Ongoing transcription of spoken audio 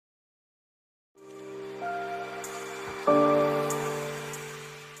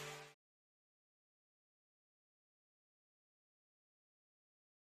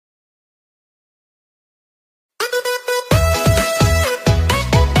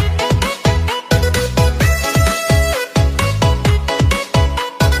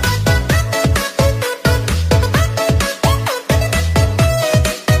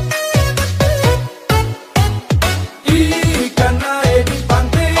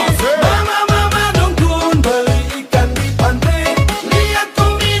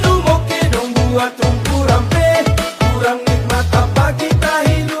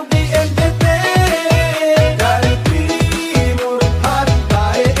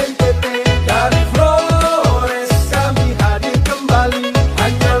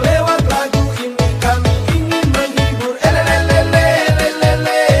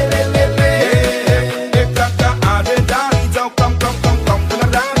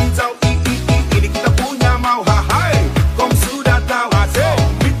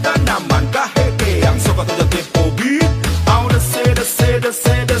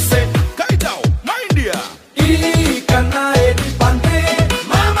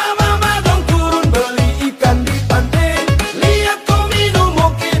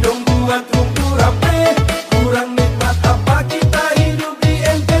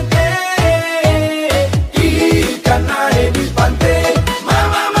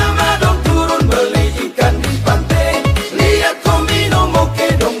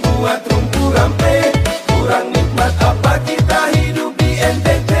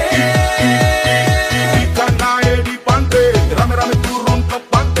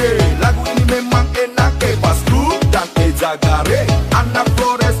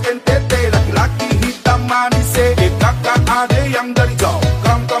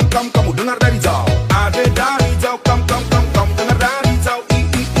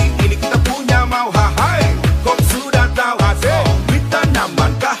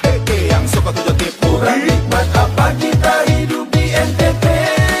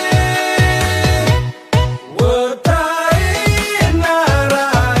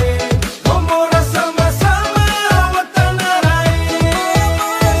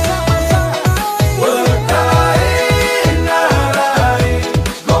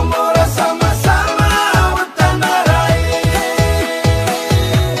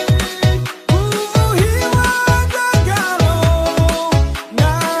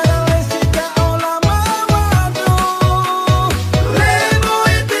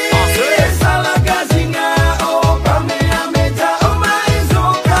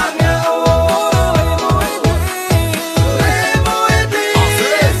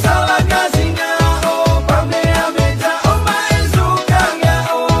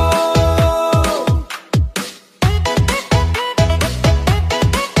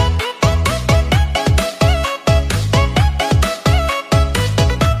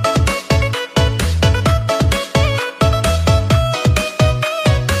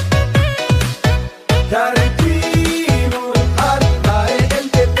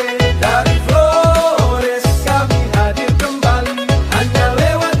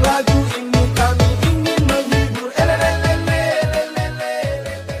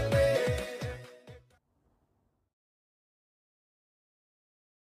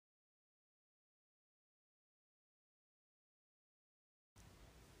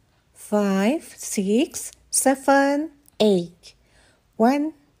5, 6, 7, 8.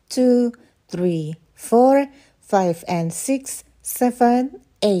 1, 2, 3, 4, 5, and 6, 7,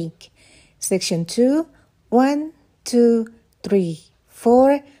 8. Section 2, 1, 2, 3,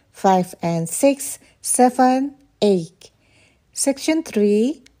 4, 5, and 6, 7, 8. Section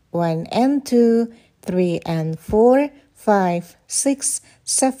 3, 1 and 2, 3 and 4, 5, 6,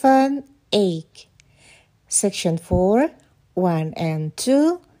 7, 8. Section 4, 1 and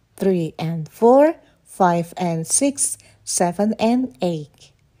 2, 3 and 4, 5 and 6, 7 and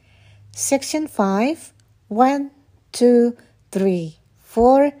 8. Section 5, 1, 2, 3,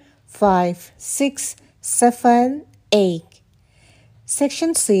 4, 5, 6, 7, 8.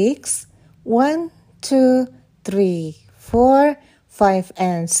 Section 6, 1, 2, 3, 4, 5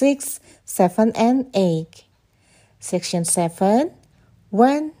 and 6, 7 and 8. Section 7,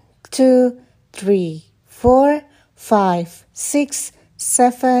 1, 2, 3, 4, 5, 6,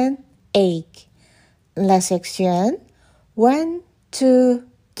 7, 8. Last section, 1, 2,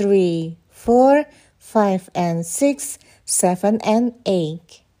 3, 4, 5 and 6, 7 and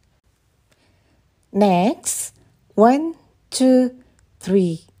 8. Next, 1, 2,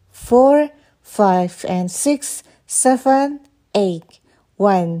 3, 4, 5 and 6, 7, 8.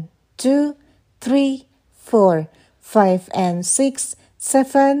 1, 2, 3, 4, 5 and 6,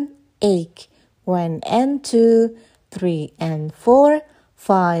 7, 8. 1 and 2, 3 and 4,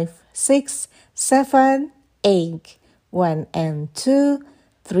 5, 6, 7, 8. 1 and 2,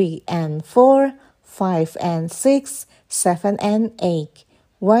 3 and 4, 5 and 6, 7 and 8.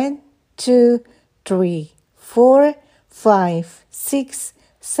 1, 2, 3, 4, 5, 6,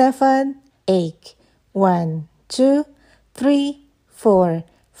 7, 8. 1, 2, 3, 4,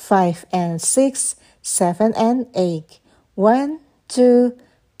 5 and 6, 7 and 8. 1, 2,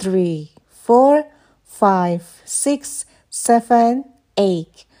 3, 4, 5, 6, 7,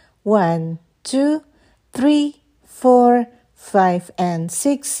 8. 1, 2, 3, 4, 5 and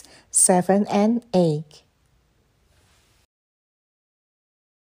 6, 7 and 8.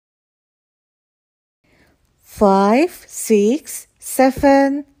 Five, 6,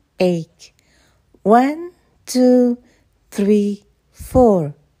 7, 8. 1, 2, 3,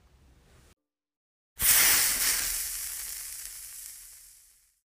 4.